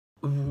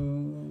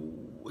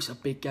Ooh, it's a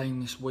big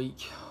game this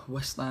week.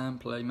 West Ham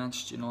play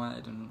Manchester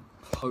United, and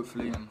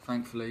hopefully and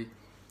thankfully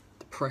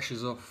the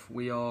pressure's off.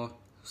 We are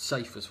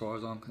safe as far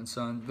as I'm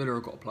concerned. Villa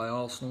have got to play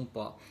Arsenal,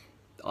 but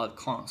I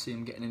can't see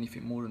them getting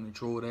anything more than a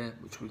draw there,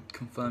 which would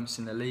confirm us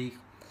in the league.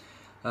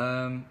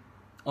 I'm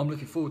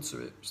looking forward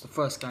to it. It's the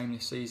first game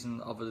this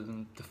season, other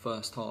than the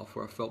first half,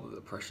 where I felt that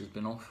the pressure's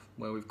been off,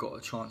 where we've got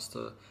a chance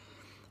to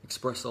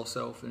express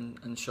ourselves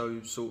and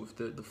show sort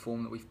of the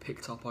form that we've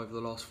picked up over the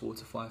last 4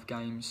 to 5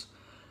 games.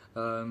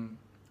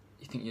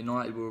 You think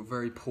United were a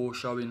very poor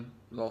showing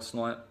last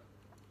night.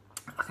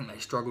 I think they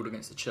struggled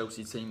against the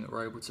Chelsea team that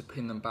were able to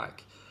pin them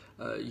back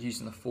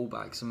using the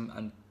fullbacks,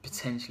 and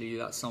potentially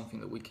that's something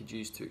that we could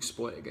use to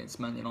exploit against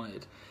Man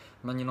United.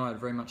 Man United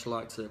very much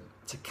like to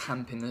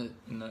camp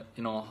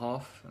in our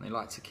half, and they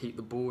like to keep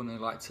the ball, and they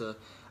like to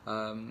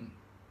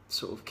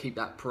sort of keep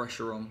that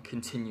pressure on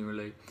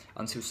continually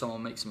until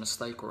someone makes a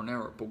mistake or an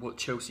error. But what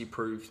Chelsea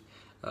proved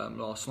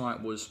last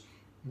night was,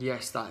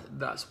 yes,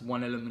 that's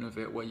one element of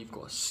it, where you've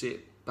got to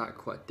sit back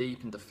quite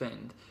deep and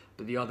defend,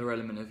 but the other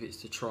element of it is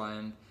to try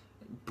and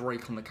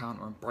break on the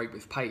counter and break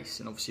with pace,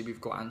 and obviously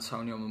we've got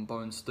Antonio and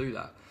Bones to do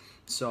that.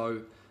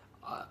 So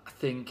I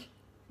think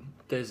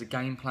there's a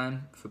game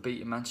plan for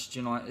beating Manchester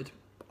United.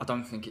 I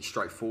don't think it's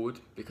straightforward,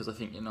 because I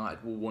think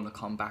United will want to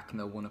come back and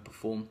they'll want to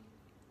perform.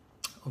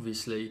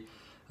 Obviously,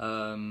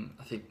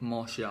 I think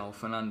Martial,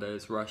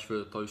 Fernandes,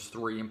 Rashford, those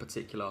three in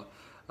particular,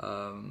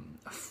 are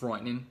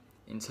frightening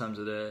in terms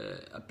of their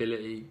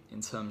ability,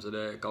 in terms of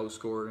their goal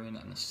scoring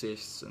and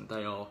assists, and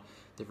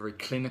they're very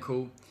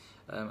clinical.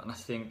 And I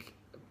think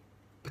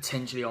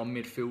potentially our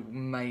midfield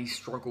may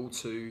struggle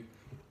to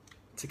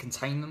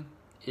contain them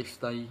if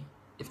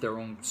they're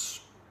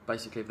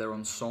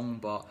on song.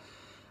 But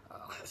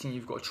I think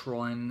you've got to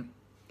try and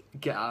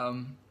get at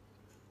them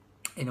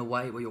in a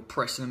way where you're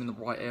pressing them in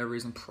the right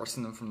areas and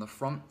pressing them from the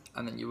front,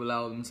 and then you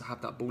allow them to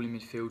have that ball in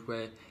midfield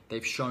where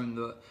they've shown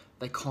that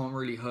they can't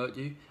really hurt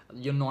you.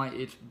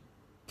 United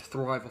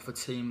thrive off a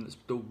team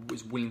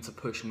that's willing to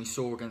push, and we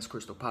saw against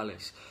Crystal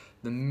Palace,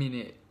 the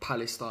minute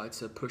Palace started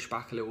to push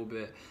back a little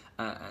bit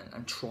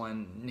and try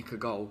and nick a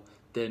goal,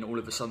 then all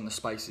of a sudden the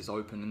space is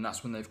open, and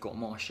that's when they've got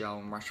Martial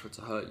and Rashford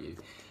to hurt you.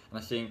 And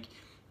I think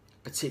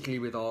particularly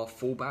with our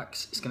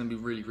fullbacks, it's going to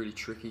be really, really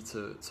tricky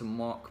to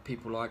mark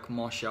people like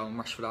Martial and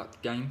Rashford out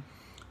the game.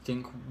 I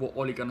think what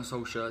Ole Gunnar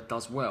Solskjaer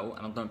does well,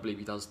 and I don't believe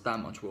he does that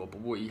much well,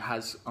 but what he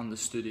has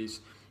understood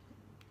is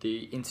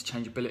the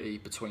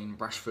interchangeability between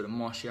Rashford and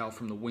Martial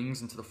from the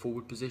wings into the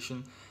forward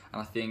position.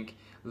 And I think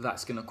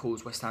that's going to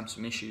cause West Ham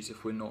some issues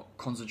if we're not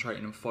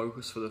concentrating and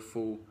focused for the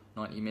full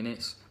 90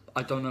 minutes.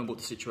 I don't know what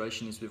the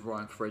situation is with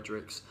Ryan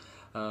Fredericks.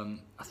 I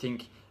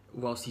think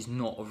whilst he's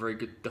not a very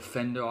good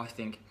defender, I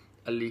think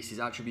at least his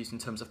attributes in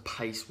terms of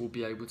pace will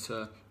be able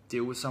to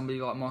deal with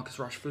somebody like Marcus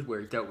Rashford, where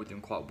he dealt with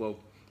him quite well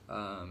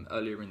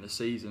earlier in the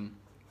season.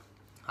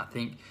 I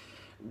think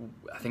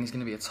it's going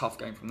to be a tough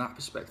game from that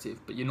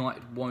perspective, but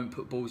United won't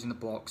put balls in the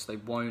box. They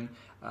won't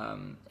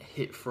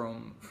hit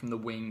from the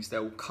wings.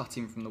 They'll cut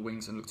in from the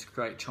wings and look to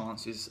create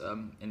chances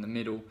in the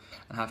middle,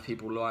 and have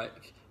people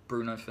like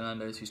Bruno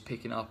Fernandes who's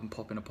picking up and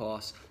popping a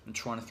pass and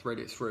trying to thread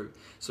it through.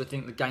 So I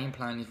think the game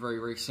plan is very,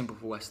 very simple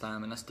for West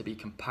Ham, and that's to be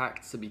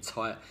compact, to be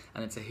tight,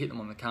 and then to hit them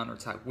on the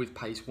counter-attack with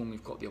pace when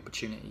we've got the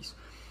opportunities.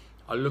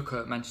 I look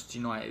at Manchester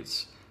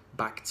United's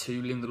back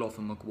two, Lindelof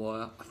and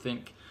Maguire. I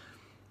think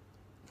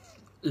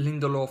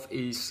Lindelof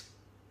is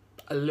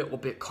a little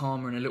bit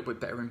calmer and a little bit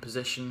better in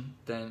possession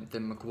than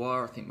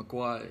Maguire. I think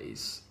Maguire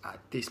is, at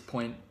this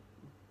point,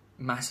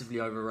 massively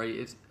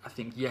overrated. I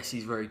think, yes,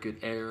 he's very good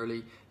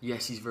aerially.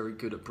 Yes, he's very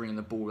good at bringing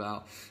the ball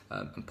out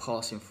and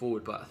passing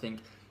forward. But I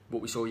think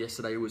what we saw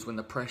yesterday was when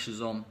the pressure's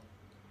on,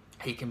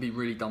 he can be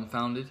really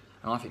dumbfounded.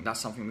 And I think that's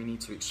something we need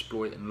to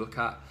exploit and look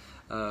at.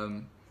 I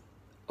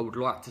would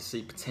like to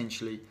see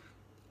potentially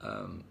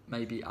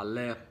maybe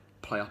Allaire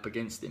play up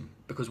against him,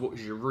 because what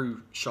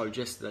Giroud showed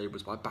yesterday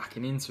was by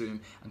backing into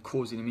him and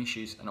causing him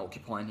issues and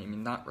occupying him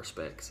in that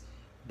respect,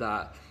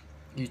 that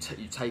you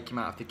take him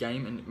out of the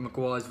game. And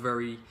Maguire's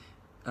he's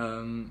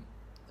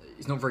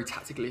not very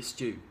tactically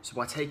astute, so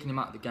by taking him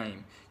out of the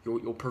game,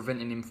 you're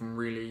preventing him from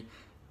really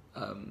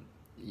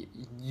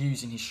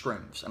using his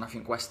strengths. And I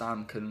think West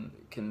Ham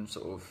can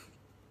sort of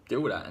deal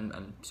with that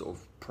and sort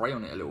of prey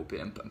on it a little bit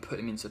and put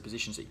him into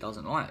positions that he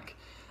doesn't like.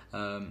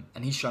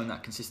 And he's shown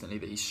that consistently,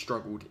 that he's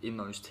struggled in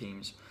those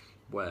teams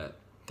where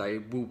they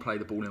will play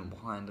the ball in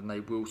behind and they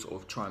will sort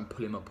of try and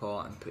pull him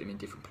apart and put him in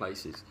different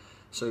places.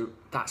 So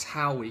that's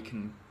how we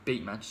can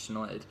beat Manchester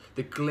United.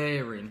 The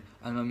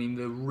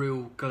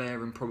real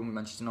glaring problem with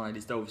Manchester United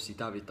is obviously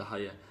David De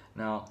Gea.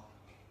 Now,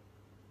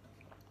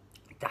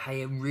 De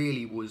Gea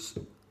really was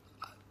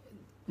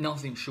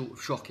nothing short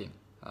of shocking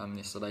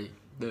yesterday.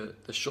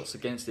 The shots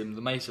against him,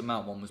 the Mason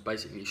Mount one was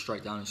basically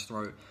straight down his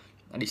throat,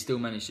 and he still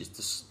manages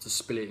to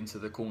spill it into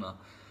the corner.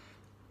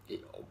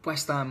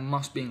 West Ham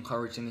must be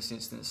encouraged in this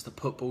instance to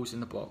put balls in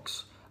the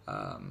box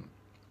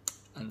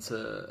and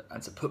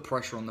to put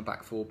pressure on the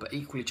back four, but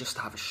equally just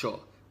to have a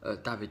shot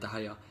at David De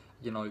Gea.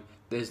 you know,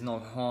 there's no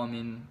harm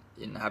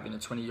in having a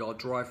 20-yard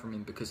drive from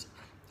him, because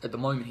at the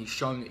moment he's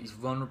shown that he's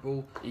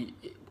vulnerable.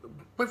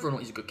 Whether or not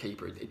he's a good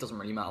keeper, it doesn't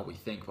really matter what we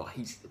think, but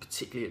he's,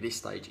 particularly at this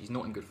stage, he's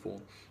not in good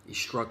form. He's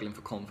struggling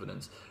for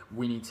confidence.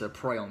 We need to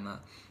prey on that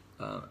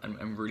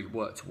and really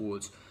work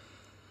towards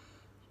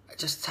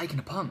just taking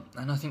a punt.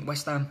 And I think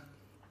West Ham,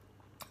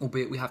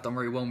 albeit we have done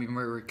very well and we've been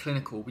very, very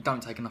clinical, we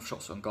don't take enough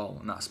shots on goal,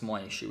 and that's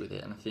my issue with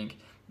it. And I think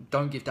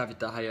don't give David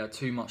De Gea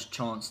too much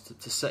chance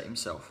to set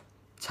himself.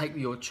 Take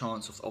the odd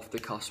chance off the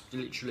cusp,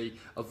 literally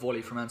a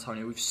volley from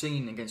Antonio. We've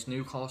seen against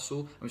Newcastle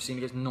and we've seen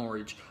against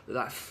Norwich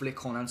that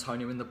flick on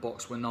Antonio in the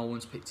box when no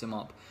one's picked him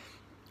up.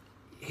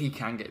 He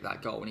can get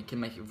that goal and he can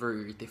make it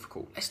very, very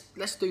difficult.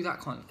 Let's do that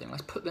kind of thing.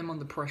 Let's put them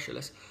under pressure.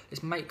 Let's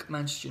make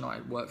Manchester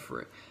United work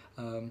for it.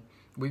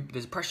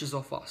 There's pressures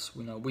off us.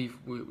 You know, we've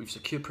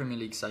secured Premier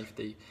League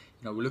safety.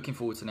 You know, we're looking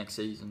forward to next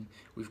season.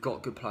 We've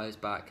got good players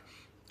back.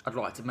 I'd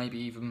like to maybe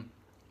even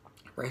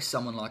rest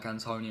someone like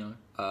Antonio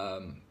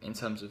in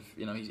terms of,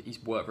 you know,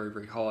 he's worked very,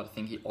 very hard. I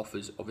think he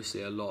offers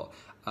obviously a lot,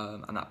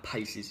 and that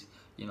pace is,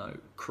 you know,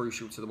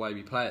 crucial to the way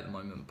we play at the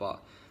moment.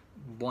 But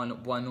why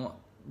not,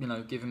 you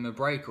know, give him a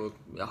break, or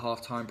at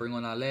half time bring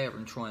on Allaire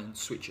and try and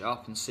switch it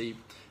up and see,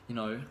 you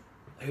know,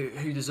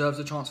 who deserves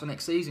a chance for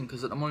next season?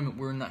 Because at the moment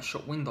we're in that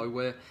shop window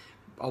where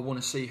I want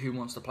to see who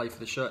wants to play for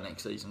the shirt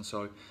next season.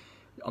 So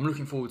I'm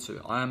looking forward to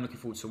it. I am looking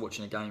forward to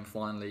watching a game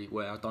finally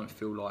where I don't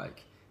feel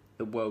like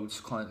the world's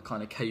kind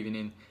of caving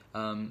in,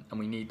 and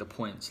we need the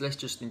points. Let's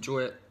just enjoy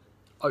it.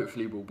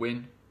 Hopefully we'll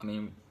win. I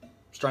mean,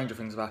 stranger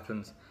things have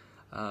happened.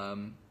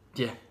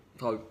 Yeah,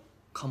 so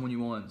come on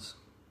you Irons.